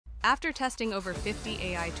After testing over 50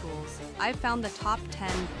 AI tools, I've found the top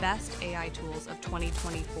 10 best AI tools of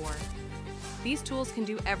 2024. These tools can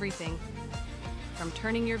do everything from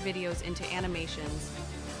turning your videos into animations,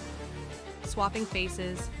 swapping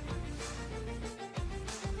faces,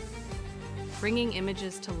 bringing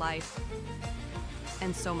images to life,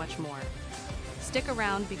 and so much more. Stick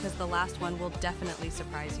around because the last one will definitely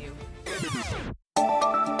surprise you.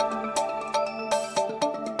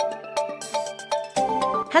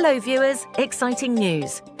 Hello viewers, exciting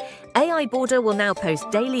news. AI Border will now post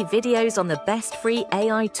daily videos on the best free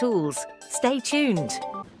AI tools. Stay tuned.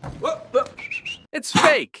 It's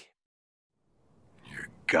fake! You're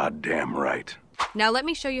goddamn right. Now let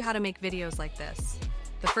me show you how to make videos like this.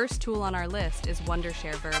 The first tool on our list is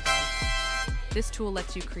Wondershare Verbo. This tool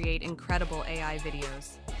lets you create incredible AI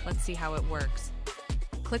videos. Let's see how it works.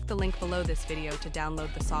 Click the link below this video to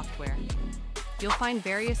download the software. You'll find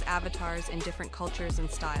various avatars in different cultures and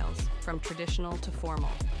styles, from traditional to formal.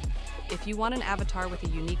 If you want an avatar with a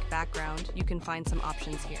unique background, you can find some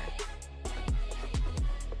options here.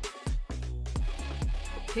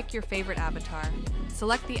 Pick your favorite avatar,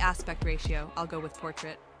 select the aspect ratio, I'll go with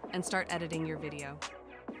portrait, and start editing your video.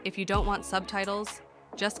 If you don't want subtitles,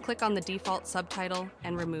 just click on the default subtitle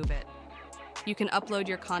and remove it. You can upload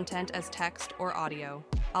your content as text or audio.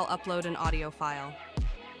 I'll upload an audio file.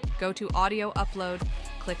 Go to Audio Upload,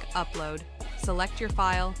 click Upload, select your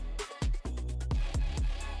file,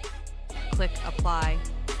 click Apply,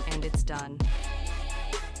 and it's done.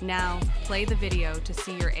 Now, play the video to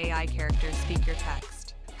see your AI character speak your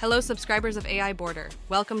text. Hello subscribers of AI Border,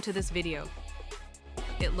 welcome to this video.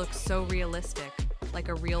 It looks so realistic, like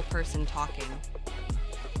a real person talking.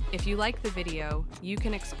 If you like the video, you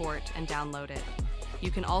can export and download it. You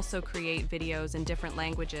can also create videos in different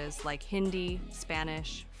languages like Hindi,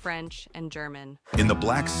 Spanish, French, and German. In the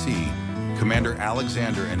Black Sea, Commander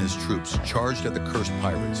Alexander and his troops charged at the cursed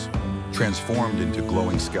pirates, transformed into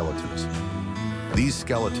glowing skeletons. These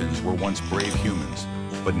skeletons were once brave humans,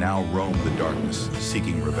 but now roam the darkness,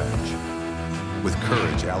 seeking revenge. With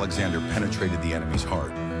courage, Alexander penetrated the enemy's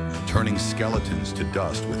heart, turning skeletons to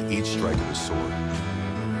dust with each strike of his sword.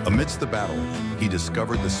 Amidst the battle, he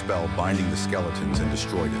discovered the spell binding the skeletons and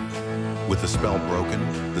destroyed it. With the spell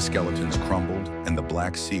broken, the skeletons crumbled, and the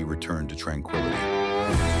Black Sea returned to tranquility.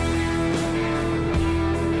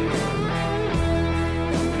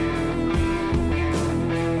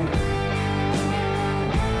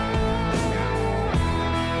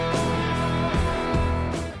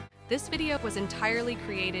 This video was entirely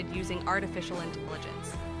created using artificial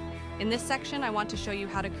intelligence. In this section, I want to show you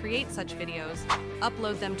how to create such videos,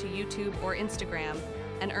 upload them to YouTube or Instagram,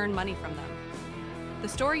 and earn money from them. The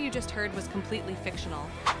story you just heard was completely fictional,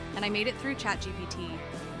 and I made it through ChatGPT.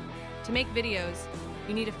 To make videos,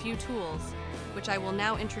 you need a few tools, which I will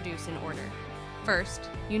now introduce in order. First,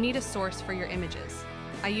 you need a source for your images.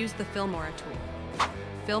 I used the Filmora tool.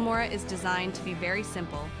 Filmora is designed to be very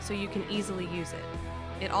simple, so you can easily use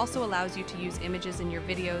it. It also allows you to use images in your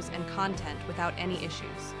videos and content without any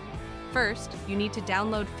issues. First, you need to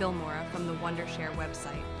download Filmora from the Wondershare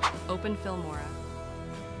website. Open Filmora.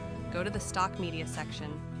 Go to the Stock Media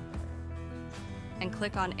section and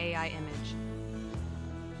click on AI Image.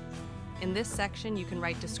 In this section, you can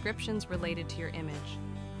write descriptions related to your image.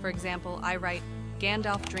 For example, I write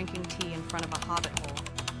Gandalf drinking tea in front of a hobbit hole.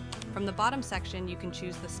 From the bottom section, you can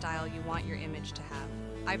choose the style you want your image to have.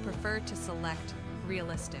 I prefer to select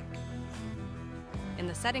realistic. In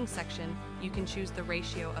the settings section, you can choose the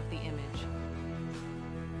ratio of the image.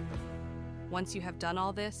 Once you have done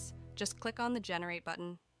all this, just click on the Generate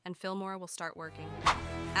button and Filmora will start working.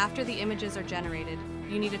 After the images are generated,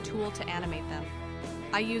 you need a tool to animate them.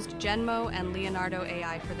 I used Genmo and Leonardo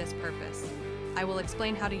AI for this purpose. I will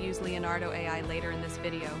explain how to use Leonardo AI later in this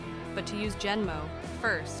video, but to use Genmo,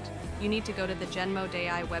 first, you need to go to the Genmo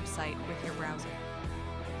AI website with your browser.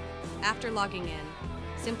 After logging in,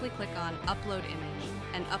 simply click on Upload Image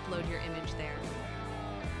and upload your image there.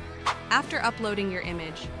 After uploading your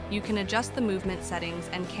image, you can adjust the movement settings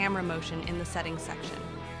and camera motion in the settings section.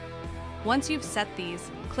 Once you've set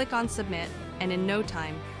these, click on Submit, and in no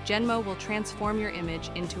time, Genmo will transform your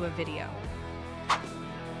image into a video.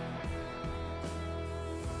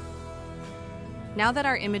 Now that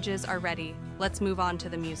our images are ready, let's move on to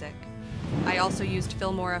the music. I also used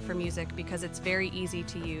Filmora for music because it's very easy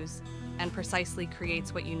to use and precisely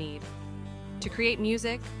creates what you need. To create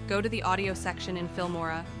music, go to the audio section in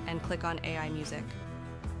Filmora and click on AI Music.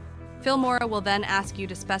 Filmora will then ask you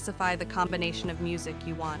to specify the combination of music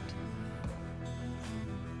you want.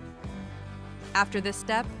 After this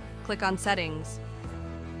step, click on Settings,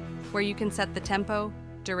 where you can set the tempo,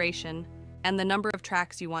 duration, and the number of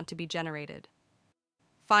tracks you want to be generated.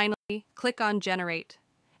 Finally, click on Generate,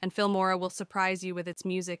 and Filmora will surprise you with its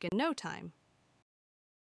music in no time.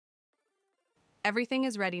 Everything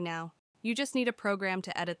is ready now. You just need a program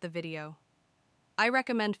to edit the video. I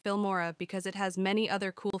recommend Filmora because it has many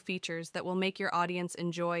other cool features that will make your audience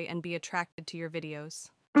enjoy and be attracted to your videos.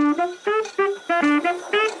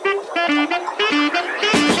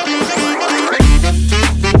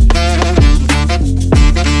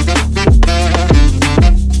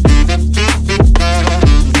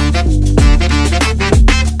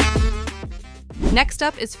 Next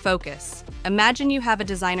up is Focus. Imagine you have a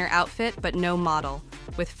designer outfit but no model.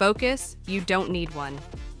 With Focus, you don't need one.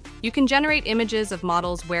 You can generate images of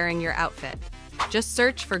models wearing your outfit. Just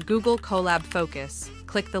search for Google Colab Focus,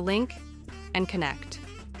 click the link, and connect.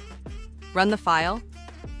 Run the file,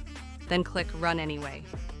 then click Run Anyway.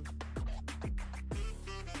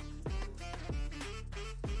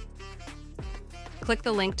 Click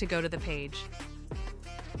the link to go to the page.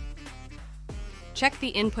 Check the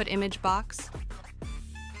input image box.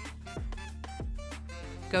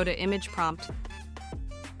 Go to Image Prompt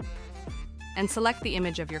and select the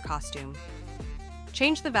image of your costume.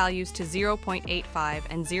 Change the values to 0.85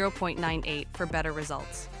 and 0.98 for better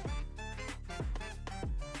results.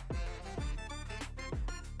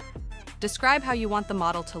 Describe how you want the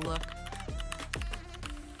model to look.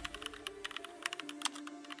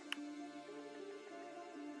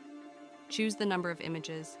 Choose the number of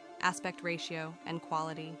images, aspect ratio, and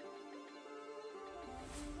quality.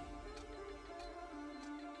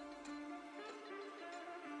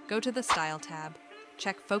 Go to the Style tab,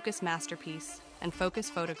 check Focus Masterpiece and Focus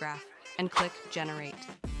Photograph, and click Generate.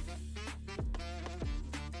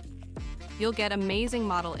 You'll get amazing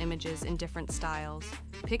model images in different styles.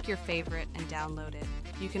 Pick your favorite and download it.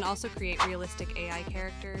 You can also create realistic AI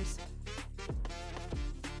characters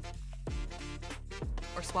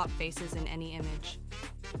or swap faces in any image.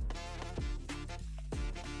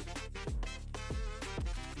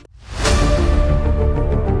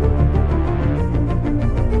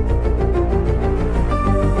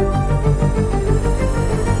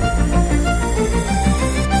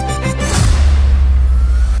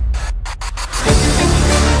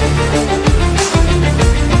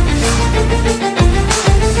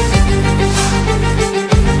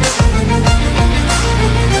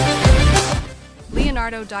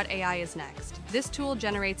 AI is next. This tool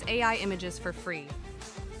generates AI images for free.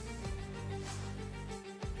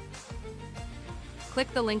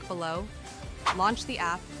 Click the link below, launch the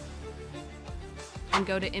app, and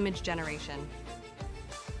go to Image Generation.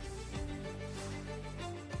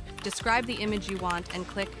 Describe the image you want and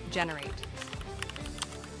click Generate.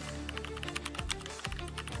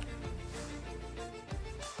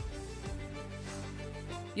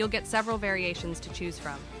 You'll get several variations to choose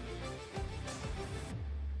from.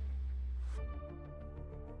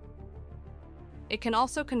 It can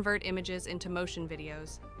also convert images into motion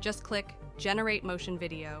videos. Just click Generate Motion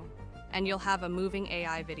Video, and you'll have a moving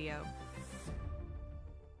AI video.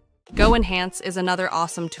 Go Enhance is another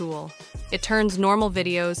awesome tool. It turns normal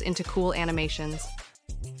videos into cool animations.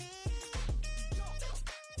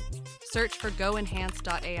 Search for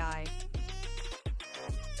goenhance.ai.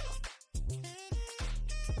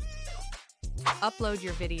 Upload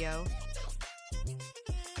your video.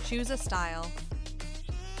 Choose a style.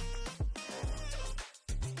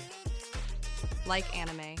 Like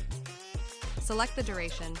anime. Select the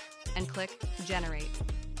duration and click Generate.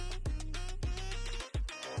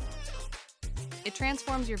 It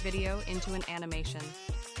transforms your video into an animation.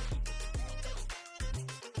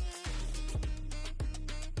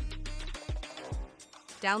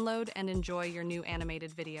 Download and enjoy your new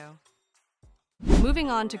animated video. Moving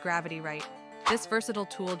on to Gravity Write. This versatile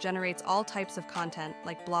tool generates all types of content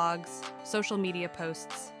like blogs, social media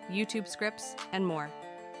posts, YouTube scripts, and more.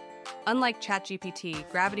 Unlike ChatGPT,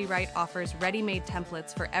 Gravity Write offers ready-made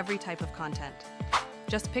templates for every type of content.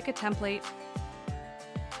 Just pick a template,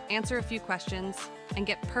 answer a few questions, and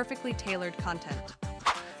get perfectly tailored content.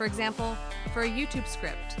 For example, for a YouTube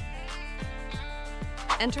script,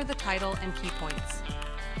 enter the title and key points,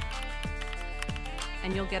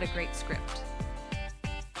 and you'll get a great script.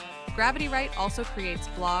 Gravity Write also creates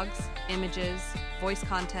blogs, images, voice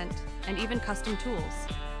content, and even custom tools.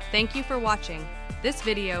 Thank you for watching. This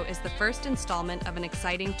video is the first installment of an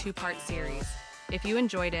exciting two-part series. If you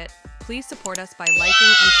enjoyed it, please support us by liking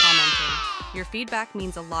and commenting. Your feedback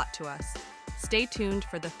means a lot to us. Stay tuned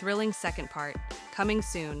for the thrilling second part, coming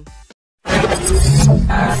soon.